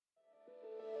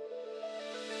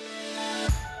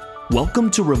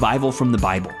Welcome to Revival from the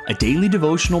Bible, a daily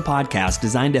devotional podcast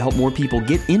designed to help more people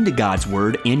get into God's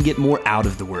Word and get more out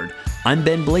of the Word. I'm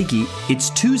Ben Blakey. It's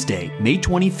Tuesday, May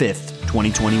 25th,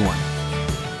 2021.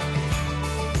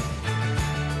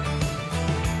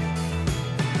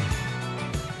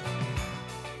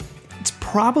 It's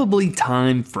probably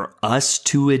time for us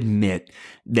to admit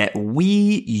that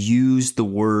we use the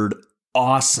word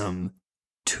awesome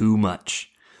too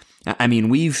much. I mean,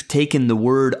 we've taken the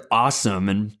word awesome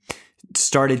and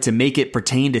started to make it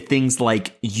pertain to things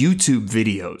like YouTube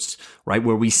videos, right?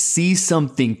 Where we see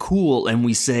something cool and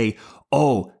we say,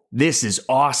 oh, this is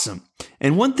awesome.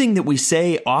 And one thing that we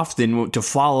say often to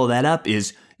follow that up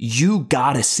is, you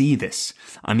gotta see this.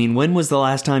 I mean, when was the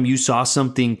last time you saw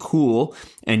something cool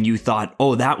and you thought,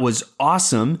 oh, that was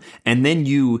awesome, and then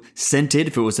you sent it?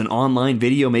 If it was an online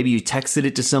video, maybe you texted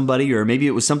it to somebody, or maybe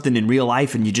it was something in real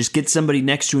life, and you just get somebody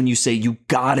next to you and you say, you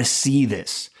gotta see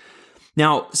this.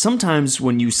 Now, sometimes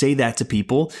when you say that to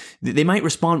people, they might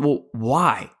respond, well,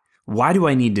 why? Why do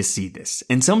I need to see this?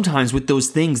 And sometimes with those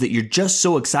things that you're just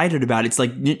so excited about, it's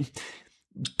like,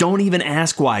 don't even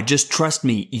ask why. Just trust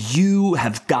me. You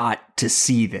have got to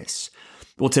see this.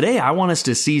 Well, today I want us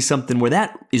to see something where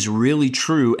that is really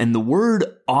true, and the word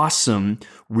awesome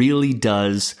really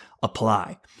does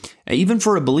apply. Even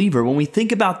for a believer, when we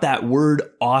think about that word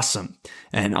awesome,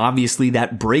 and obviously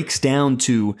that breaks down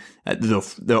to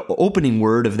the opening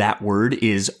word of that word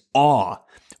is awe,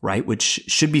 right? Which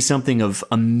should be something of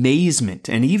amazement,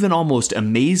 and even almost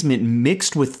amazement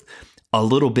mixed with a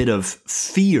little bit of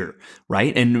fear,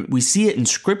 right? And we see it in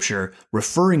Scripture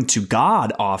referring to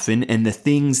God often and the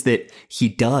things that He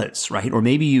does, right? Or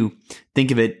maybe you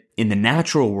think of it in the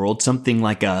natural world, something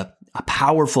like a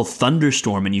powerful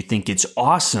thunderstorm, and you think it's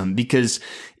awesome because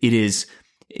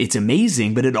it's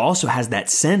amazing, but it also has that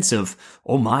sense of,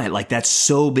 oh my, like that's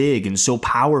so big and so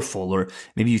powerful. Or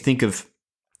maybe you think of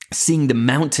seeing the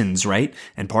mountains, right?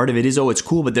 And part of it is, oh, it's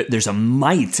cool, but there's a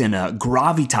might and a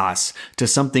gravitas to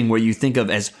something where you think of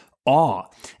as awe.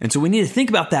 And so we need to think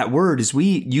about that word as we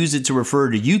use it to refer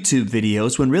to YouTube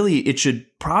videos, when really it should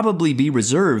probably be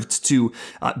reserved to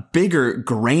bigger,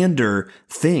 grander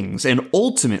things. And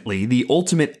ultimately, the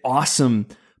ultimate awesome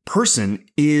person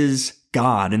is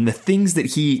God, and the things that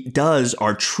He does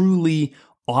are truly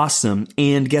awesome.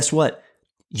 And guess what?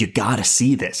 You gotta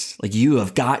see this. Like, you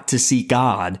have got to see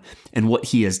God and what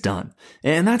He has done.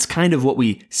 And that's kind of what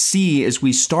we see as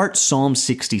we start Psalm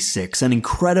 66, an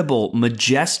incredible,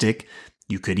 majestic,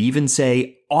 you could even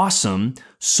say awesome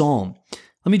psalm.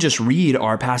 Let me just read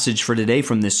our passage for today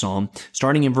from this psalm,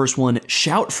 starting in verse 1.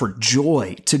 Shout for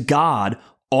joy to God,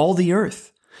 all the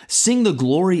earth. Sing the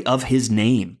glory of His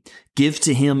name. Give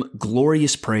to Him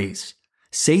glorious praise.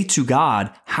 Say to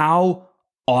God, how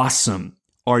awesome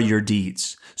are your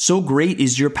deeds. So great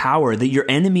is your power that your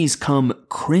enemies come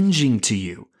cringing to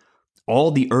you.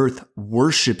 All the earth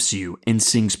worships you and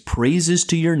sings praises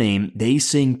to your name. They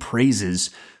sing praises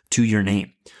to your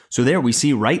name. So there we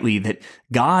see rightly that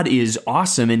God is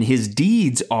awesome and His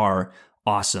deeds are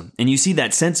awesome. And you see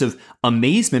that sense of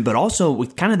amazement, but also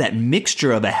with kind of that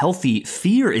mixture of a healthy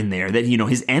fear in there that,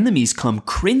 His enemies come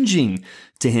cringing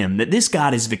to Him, that this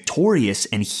God is victorious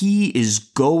and He is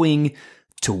going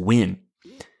to win.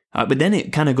 But then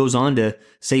it kind of goes on to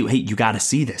say, hey, you got to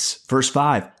see this. Verse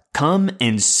 5, come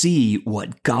and see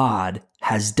what God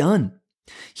has done.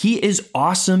 He is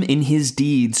awesome in His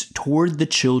deeds toward the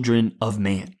children of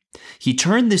man. He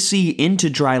turned the sea into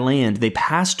dry land. They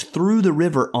passed through the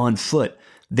river on foot.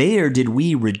 There did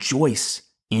we rejoice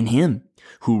in Him,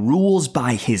 who rules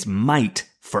by His might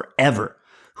forever,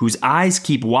 whose eyes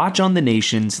keep watch on the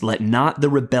nations. Let not the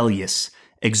rebellious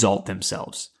exalt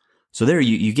themselves. So there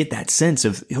you get that sense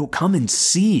of, come and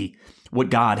see what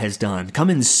God has done. Come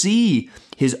and see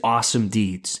His awesome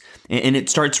deeds. And it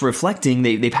starts reflecting,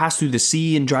 they pass through the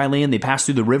sea in dry land, they pass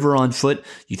through the river on foot.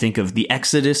 You think of the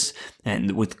Exodus,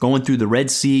 and with going through the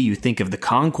Red Sea, you think of the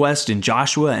conquest in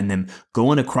Joshua and them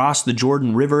going across the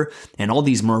Jordan River and all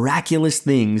these miraculous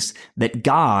things that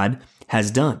God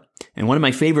has done. And one of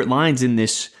my favorite lines in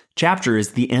this chapter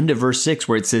is the end of verse 6,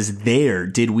 where it says, there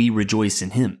did we rejoice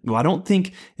in Him. Well,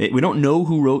 we don't know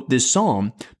who wrote this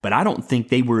psalm, but I don't think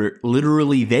they were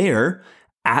literally there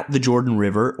at the Jordan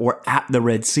River or at the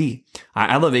Red Sea.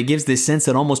 I love it. It gives this sense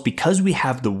that almost because we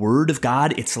have the Word of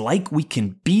God, it's like we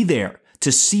can be there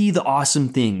to see the awesome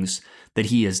things that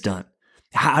He has done.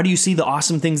 How do you see the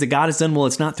awesome things that God has done? Well,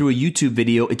 it's not through a YouTube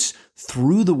video. It's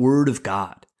through the Word of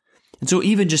God. And so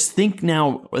even just think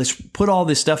now, let's put all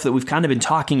this stuff that we've kind of been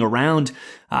talking around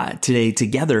today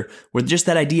together with just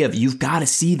that idea of you've got to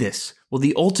see this. Well,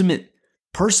 the ultimate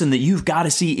person that you've got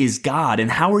to see is God.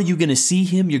 And how are you going to see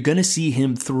him? You're going to see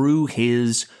him through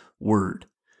his word.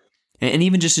 And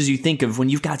even just as you think of when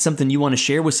you've got something you want to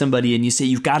share with somebody and you say,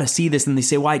 you've got to see this, and they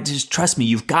say, why? Just trust me,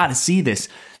 you've got to see this.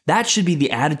 That should be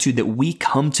the attitude that we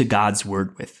come to God's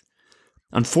word with.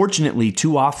 Unfortunately,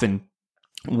 too often,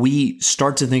 we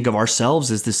start to think of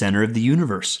ourselves as the center of the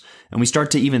universe. And we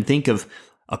start to even think of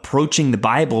approaching the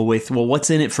Bible with, well, what's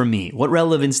in it for me? What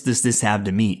relevance does this have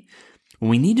to me?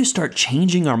 We need to start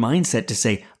changing our mindset to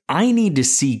say, I need to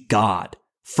see God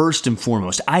first and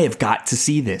foremost. I have got to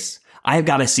see this. I have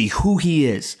got to see who he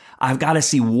is. I've got to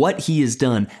see what he has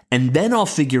done. And then I'll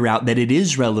figure out that it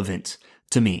is relevant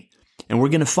to me. And we're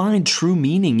going to find true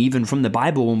meaning even from the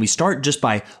Bible when we start just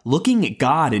by looking at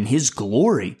God and his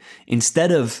glory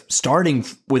instead of starting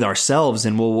with ourselves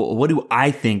and, well, what do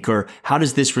I think, or how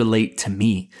does this relate to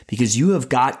me? Because you have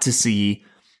got to see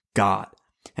God.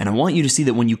 And I want you to see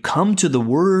that when you come to the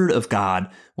word of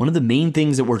God, one of the main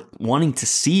things that we're wanting to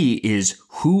see is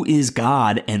who is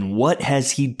God and what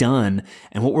has he done?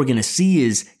 And what we're going to see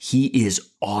is he is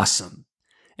awesome.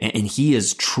 And he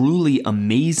is truly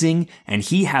amazing, and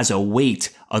he has a weight,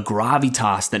 a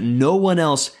gravitas that no one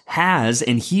else has,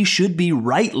 and he should be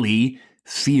rightly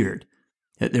feared.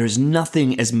 That there is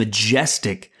nothing as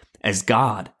majestic as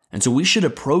God. And so we should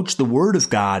approach the word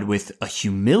of God with a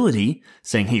humility,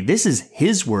 saying, hey, this is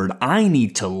his word. I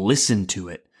need to listen to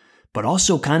it. But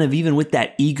also kind of even with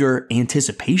that eager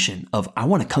anticipation of, I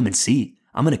want to come and see.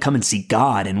 I'm going to come and see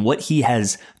God and what he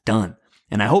has done.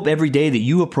 And I hope every day that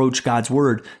you approach God's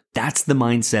word, that's the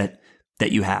mindset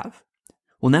that you have.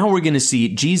 Well, now we're going to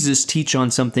see Jesus teach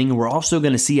on something, and we're also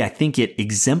going to see, I think, it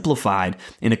exemplified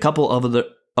in a couple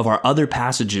of our other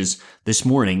passages this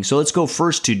morning. So let's go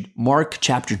first to Mark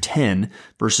chapter 10,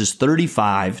 verses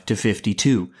 35 to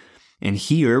 52. And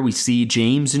here we see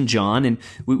James and John, and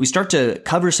we start to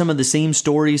cover some of the same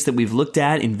stories that we've looked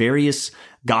at in various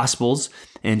Gospels.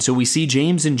 And so we see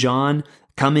James and John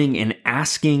coming and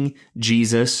asking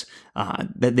Jesus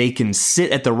that they can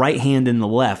sit at the right hand and the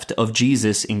left of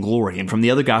Jesus in glory. And from the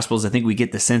other Gospels, I think we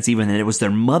get the sense even that it was their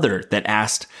mother that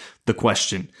asked the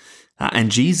question.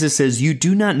 And Jesus says, you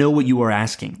do not know what you are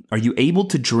asking. Are you able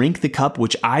to drink the cup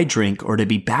which I drink, or to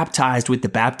be baptized with the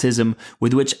baptism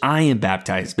with which I am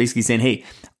baptized? Basically saying, hey,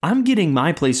 I'm getting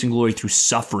my place in glory through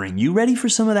suffering. You ready for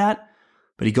some of that?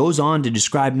 But he goes on to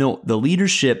describe, no, the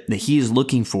leadership that he is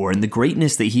looking for and the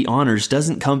greatness that he honors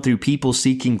doesn't come through people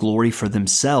seeking glory for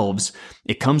themselves.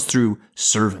 It comes through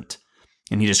servant.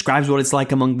 And he describes what it's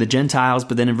like among the Gentiles,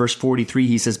 but then in verse 43,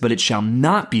 he says, but it shall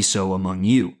not be so among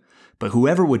you. But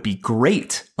whoever would be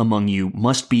great among you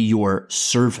must be your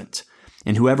servant.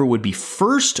 And whoever would be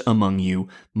first among you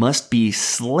must be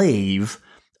slave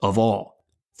of all.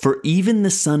 For even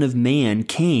the Son of Man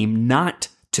came not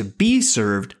to be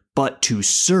served, but to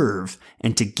serve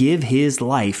and to give his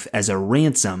life as a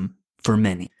ransom for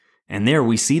many. And there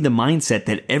we see the mindset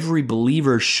that every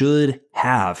believer should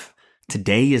have.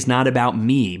 Today is not about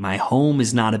me. My home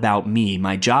is not about me.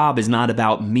 My job is not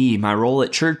about me. My role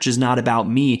at church is not about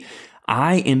me.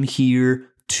 I am here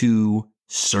to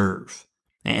serve.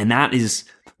 And that is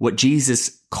what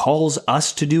Jesus calls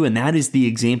us to do, and that is the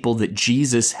example that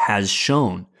Jesus has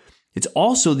shown. It's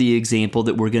also the example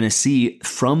that we're going to see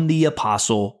from the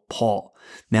Apostle Paul.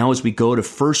 Now as we go to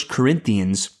 1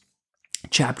 Corinthians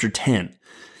chapter 10.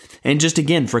 And just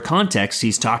again, for context,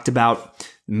 he's talked about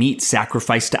meat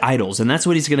sacrificed to idols, and that's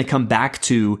what he's going to come back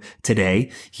to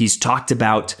today. He's talked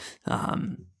about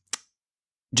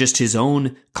just his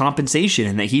own compensation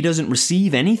and that he doesn't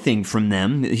receive anything from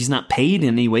them. He's not paid in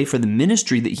any way for the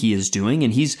ministry that he is doing,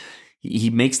 and he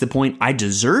makes the point, I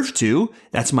deserve to,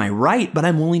 that's my right, but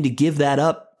I'm willing to give that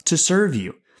up to serve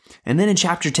you. And then in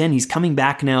chapter 10, he's coming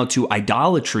back now to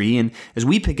idolatry. And as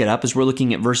we pick it up, as we're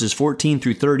looking at verses 14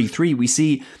 through 33, we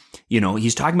see,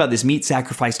 he's talking about this meat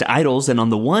sacrificed to idols. And on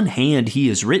the one hand, he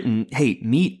has written, hey,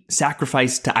 meat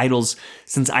sacrificed to idols,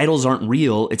 since idols aren't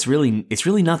real, it's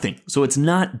really nothing. So it's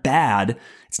not bad.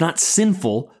 It's not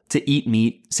sinful to eat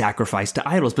meat sacrificed to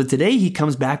idols. But today he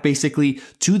comes back basically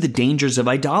to the dangers of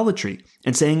idolatry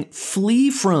and saying, flee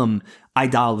from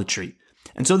idolatry.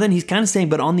 And so then he's kind of saying,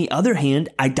 but on the other hand,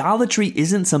 idolatry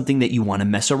isn't something that you want to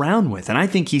mess around with. And I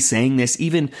think he's saying this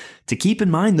even to keep in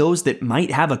mind those that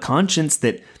might have a conscience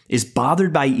that is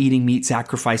bothered by eating meat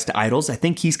sacrificed to idols. I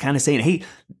think he's kind of saying, hey,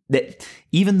 that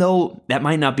even though that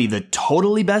might not be the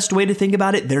totally best way to think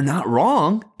about it, they're not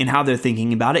wrong in how they're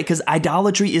thinking about it, because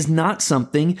idolatry is not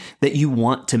something that you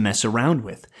want to mess around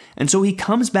with. And so he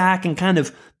comes back and kind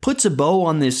of puts a bow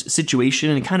on this situation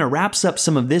and kind of wraps up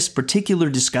some of this particular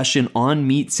discussion on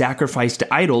meat sacrificed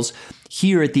to idols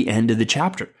here at the end of the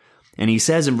chapter. And he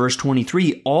says in verse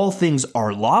 23, all things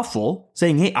are lawful,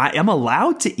 saying, hey, I am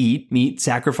allowed to eat meat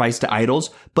sacrificed to idols,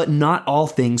 but not all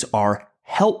things are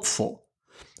helpful.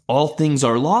 All things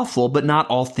are lawful, but not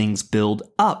all things build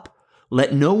up.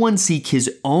 Let no one seek his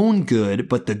own good,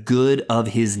 but the good of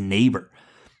his neighbor.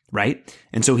 Right?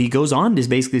 And so he goes on to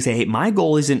basically say, hey, my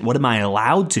goal isn't what am I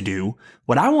allowed to do?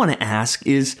 What I want to ask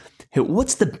is, hey,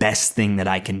 what's the best thing that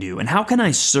I can do? And how can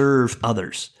I serve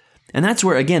others? And that's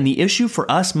where, again, the issue for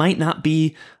us might not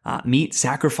be meat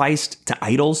sacrificed to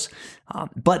idols,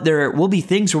 but there will be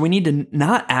things where we need to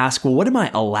not ask, well, what am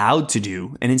I allowed to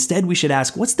do? And instead we should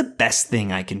ask, what's the best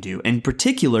thing I can do? In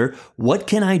particular, what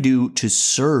can I do to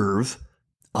serve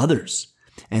others?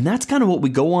 And that's kind of what we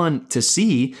go on to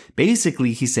see.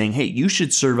 Basically, he's saying, hey, you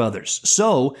should serve others.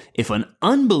 So if an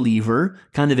unbeliever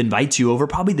kind of invites you over,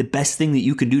 probably the best thing that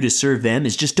you can do to serve them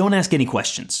is just don't ask any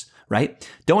questions. Right?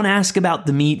 Don't ask about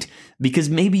the meat because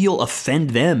maybe you'll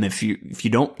offend them if you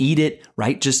don't eat it,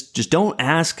 right? Just don't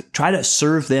ask. Try to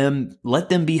serve them. Let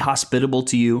them be hospitable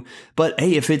to you. But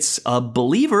hey, if it's a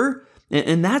believer,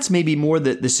 and that's maybe more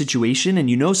the situation, and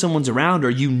you know someone's around, or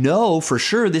you know for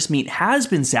sure this meat has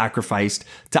been sacrificed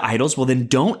to idols, well then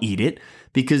don't eat it,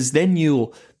 because then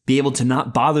you'll be able to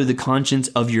not bother the conscience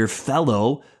of your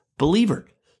fellow believer.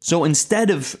 So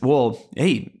instead of, well,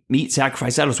 hey, meat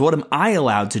sacrifice idols, what am I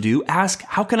allowed to do? Ask,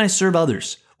 how can I serve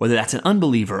others? Whether that's an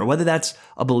unbeliever or whether that's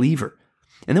a believer.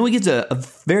 And then we get to a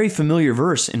very familiar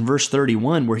verse in verse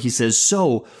 31 where he says,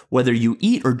 so whether you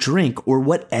eat or drink or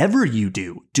whatever you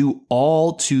do, do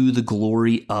all to the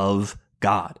glory of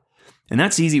God. And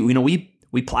that's easy. You know,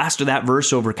 we plaster that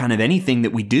verse over kind of anything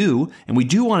that we do, and we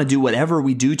do want to do whatever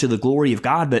we do to the glory of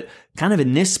God, but kind of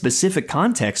in this specific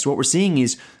context, what we're seeing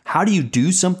is how do you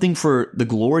do something for the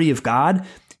glory of God?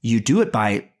 You do it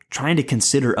by trying to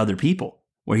consider other people,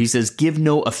 where he says, give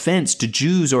no offense to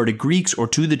Jews or to Greeks or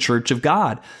to the church of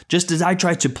God, just as I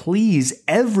try to please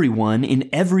everyone in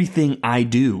everything I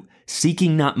do,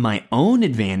 seeking not my own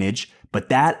advantage, but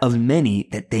that of many,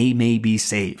 that they may be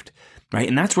saved. Right?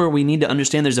 And that's where we need to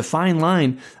understand there's a fine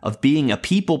line of being a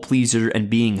people pleaser and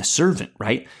being a servant,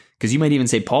 right? Because you might even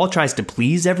say Paul tries to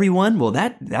please everyone. Well,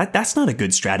 that's not a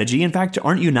good strategy. In fact,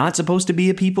 aren't you not supposed to be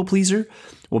a people pleaser?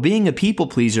 Well, being a people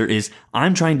pleaser is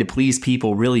I'm trying to please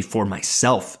people really for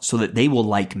myself so that they will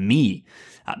like me.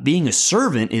 Being a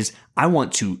servant is I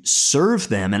want to serve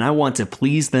them and I want to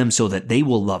please them so that they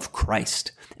will love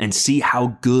Christ and see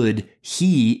how good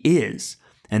he is.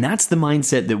 And that's the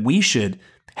mindset that we should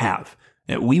have.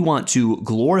 That we want to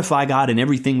glorify God in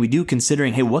everything we do,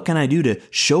 considering, hey, what can I do to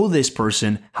show this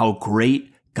person how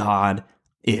great God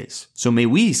is? So may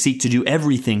we seek to do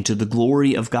everything to the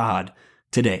glory of God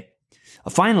today.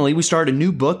 Finally, we start a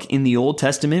new book in the Old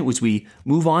Testament, which we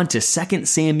move on to 2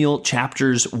 Samuel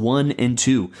chapters 1 and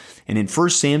 2. And in 1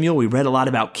 Samuel, we read a lot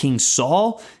about King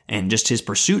Saul and just his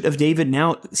pursuit of David.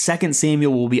 Now, 2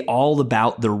 Samuel will be all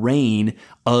about the reign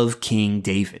of King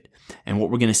David. And what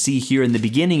we're going to see here in the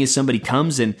beginning is somebody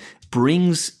comes and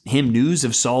brings him news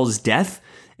of Saul's death.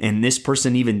 And this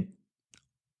person, even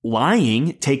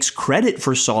lying, takes credit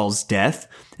for Saul's death.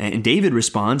 And David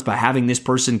responds by having this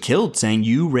person killed, saying,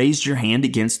 you raised your hand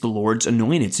against the Lord's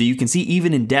anointed. So you can see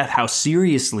even in death how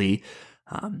seriously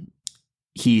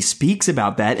he speaks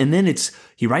about that. And then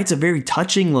he writes a very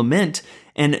touching lament.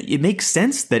 And it makes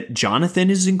sense that Jonathan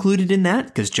is included in that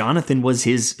because Jonathan was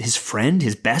his friend,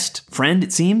 his best friend,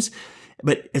 it seems.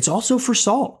 But it's also for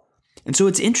Saul. And so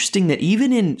it's interesting that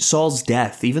even in Saul's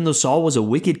death, even though Saul was a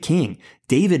wicked king,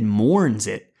 David mourns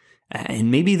it. And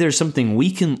maybe there's something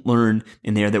we can learn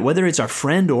in there that whether it's our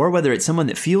friend or whether it's someone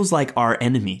that feels like our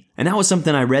enemy. And that was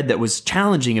something I read that was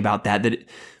challenging about that it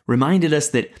reminded us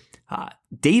that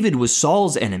David was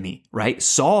Saul's enemy, right?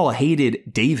 Saul hated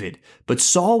David, but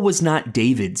Saul was not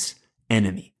David's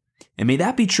enemy. And may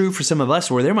that be true for some of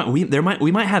us, where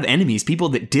we might have enemies, people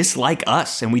that dislike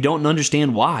us, and we don't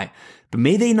understand why. But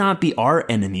may they not be our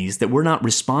enemies, that we're not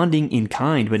responding in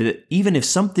kind, but that even if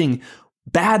something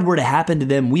bad were to happen to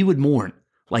them, we would mourn,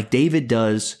 like David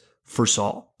does for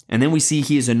Saul. And then we see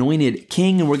he is anointed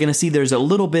king, and we're going to see there's a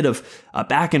little bit of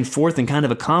back and forth and kind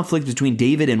of a conflict between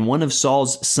David and one of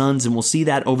Saul's sons, and we'll see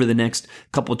that over the next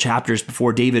couple chapters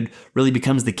before David really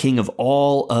becomes the king of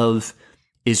all of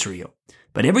Israel.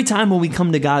 But every time when we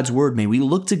come to God's word, may we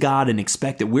look to God and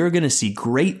expect that we're going to see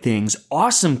great things,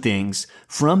 awesome things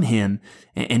from him,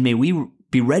 and may we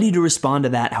be ready to respond to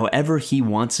that however he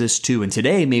wants us to. And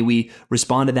today, may we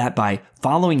respond to that by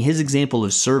following his example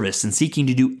of service and seeking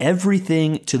to do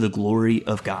everything to the glory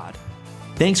of God.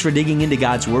 Thanks for digging into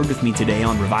God's Word with me today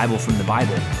on Revival from the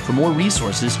Bible. For more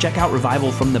resources, check out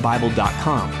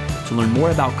revivalfromthebible.com. To learn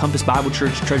more about Compass Bible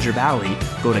Church Treasure Valley,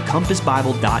 go to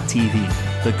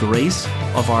compassbible.tv. The grace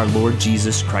of our Lord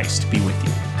Jesus Christ be with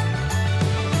you.